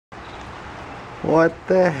What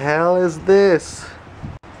the hell is this?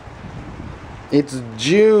 It's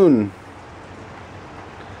June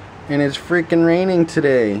and it's freaking raining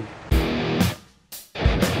today.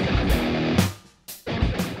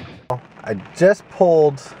 I just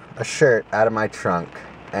pulled a shirt out of my trunk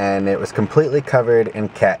and it was completely covered in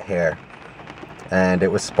cat hair, and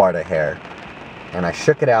it was Sparta hair, and I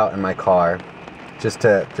shook it out in my car just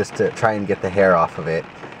to try and get the hair off of it,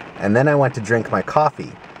 and then I went to drink my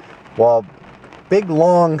coffee. Well, big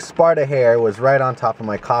long Sparta hair was right on top of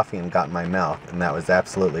my coffee and got in my mouth, and that was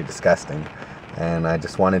absolutely disgusting, and I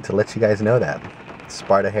just wanted to let you guys know that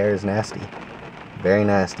Sparta hair is nasty, very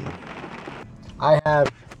nasty. I have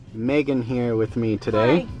Megan here with me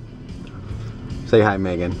today. Hi. Say hi,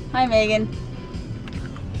 Megan. Hi, Megan.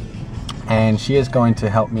 And she is going to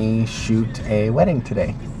help me shoot a wedding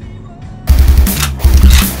today.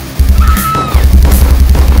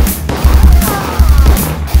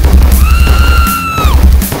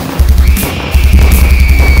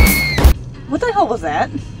 What the hell was that?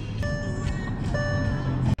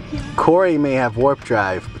 Corey may have warp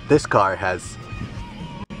drive, but this car has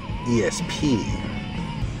ESP.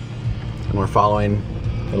 And we're following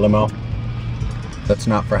the limo that's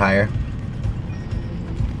not for hire.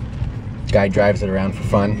 Guy drives it around for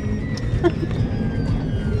fun.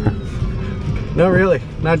 No, really,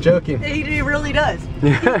 not joking. He really does.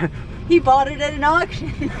 Yeah. He bought it at an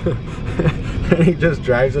auction. And he just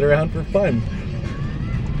drives it around for fun.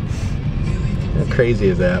 How crazy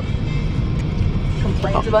is that?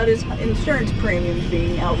 Complains about his insurance premiums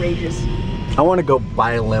being outrageous. I want to go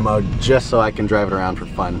buy a limo just so I can drive it around for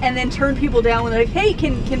fun. And then turn people down when they're like, hey,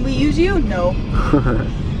 can we use you? No.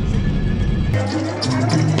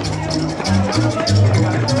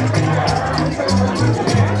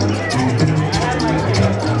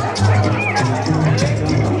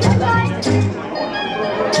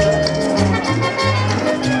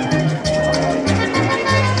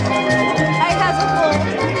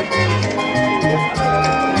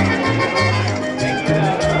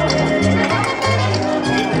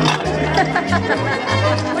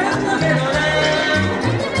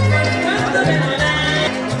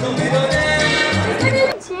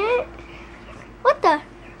 What the?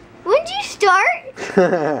 When did you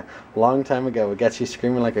start? Long time ago. We got you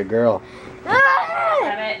screaming like a girl.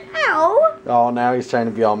 Ow! Oh, now he's trying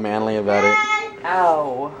to be all manly about it.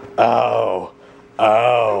 Ow. Oh.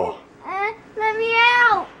 Oh. Let me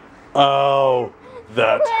out! Oh.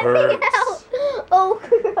 That hurts. Oh,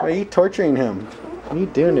 Why are you torturing him? What are you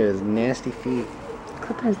doing to his nasty feet?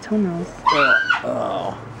 Clip his toenails.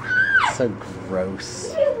 Oh. So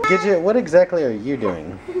gross. Gidget, what exactly are you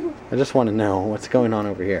doing? I just want to know what's going on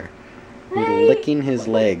over here. You're licking his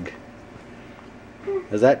leg.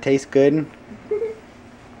 Does that taste good?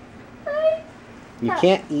 You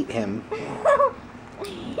can't eat him. Can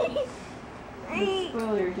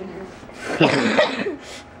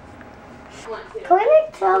we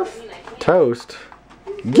make toast? Toast?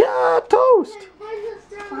 Yeah, toast!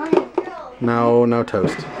 No, no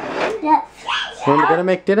toast. Yes. We're gonna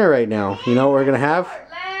make dinner right now. You know what we're gonna have?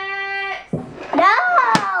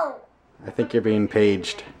 No! I think you're being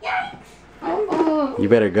paged. You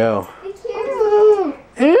better go.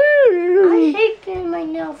 I hate getting my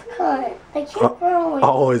nails cut. They keep growing.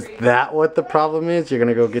 Oh, is that what the problem is? You're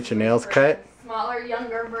gonna go get your nails cut? Smaller,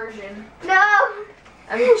 younger version. No!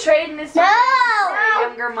 I'm trading this No! for a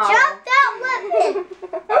younger model. Drop that weapon!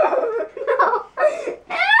 No!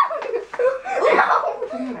 No!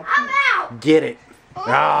 I'm out! Get it!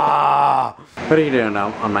 Ah! What are you doing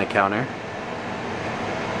now on my counter?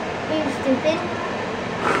 Are you stupid?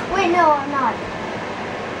 Wait, no, I'm not.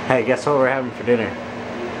 Hey, guess what we're having for dinner?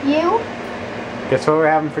 You? Guess what we're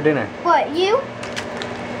having for dinner? What, you?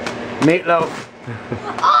 Meatloaf.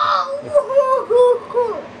 Oh!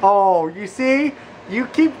 Oh, you see? You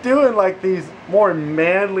keep doing like these more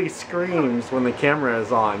manly screams when the camera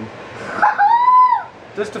is on.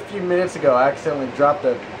 Just a few minutes ago, I accidentally dropped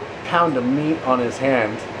a pound of meat on his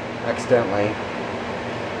hand. Accidentally.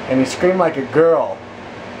 And he screamed like a girl.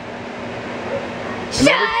 Shut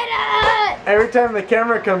up! Every time the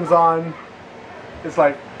camera comes on, it's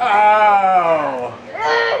like, ow!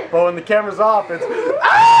 But when the camera's off, it's,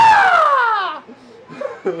 ah!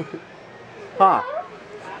 Huh.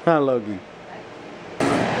 Huh, Logie.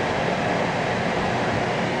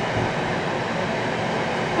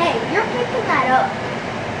 Hey, you're picking that up.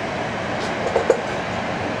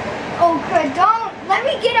 Oh, good. Don't. Let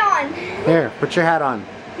me get on. Here, put your hat on.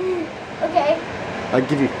 Okay. I'll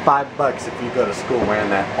give you $5 if you go to school wearing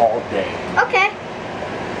that all day. Okay.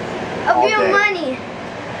 All Real day. money.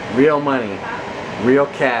 Real money. Real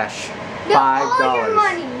cash. No, $5. all your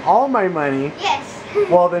money. All my money? Yes.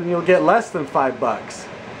 Well, then you'll get less than $5.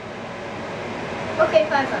 Okay,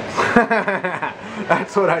 $5.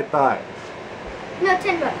 That's what I thought. No,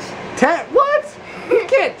 $10. 10? What? You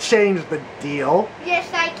can't change the deal. Yes,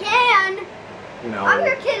 I can. No. I'm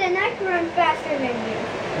your kid and I can run faster than you.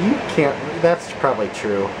 You can't. That's probably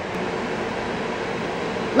true.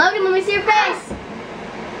 Logan, let me see your face.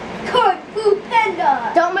 Kung Fu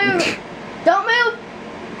Panda. Don't move. Don't move.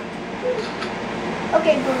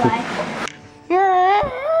 Okay, bye-bye.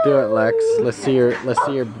 Do it, Lex. Let's see your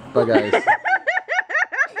bug eyes.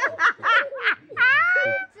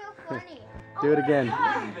 So funny. Do it again.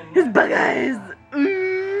 His bug eyes.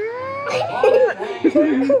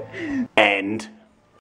 End.